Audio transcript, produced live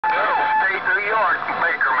York,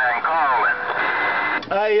 Bakerman calling.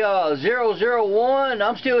 Hey, 001,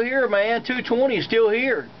 I'm still here, man. 220 is still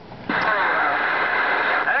here. Hey,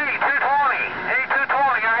 220. Hey, 220,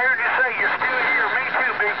 I heard you say you're still here. Me too,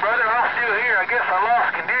 big brother. I'm still here. I guess I lost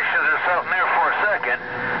conditions or something there for a second.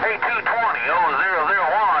 Hey, 220,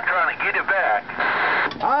 001, trying to get it back.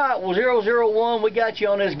 Alright, well, 001, we got you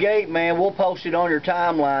on this gate, man. We'll post it on your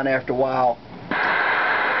timeline after a while.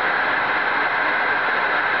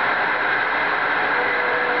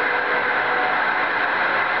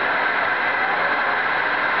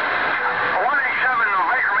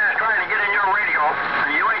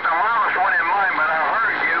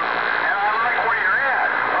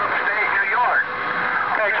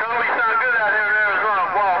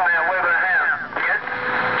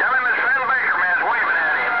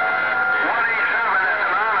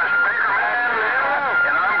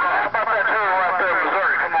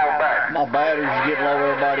 My batteries are getting low,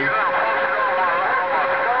 everybody.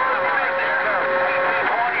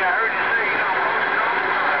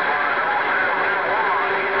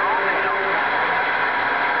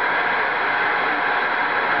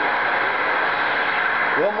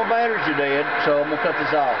 Well, my batteries are dead, so I'm going to cut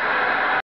this off.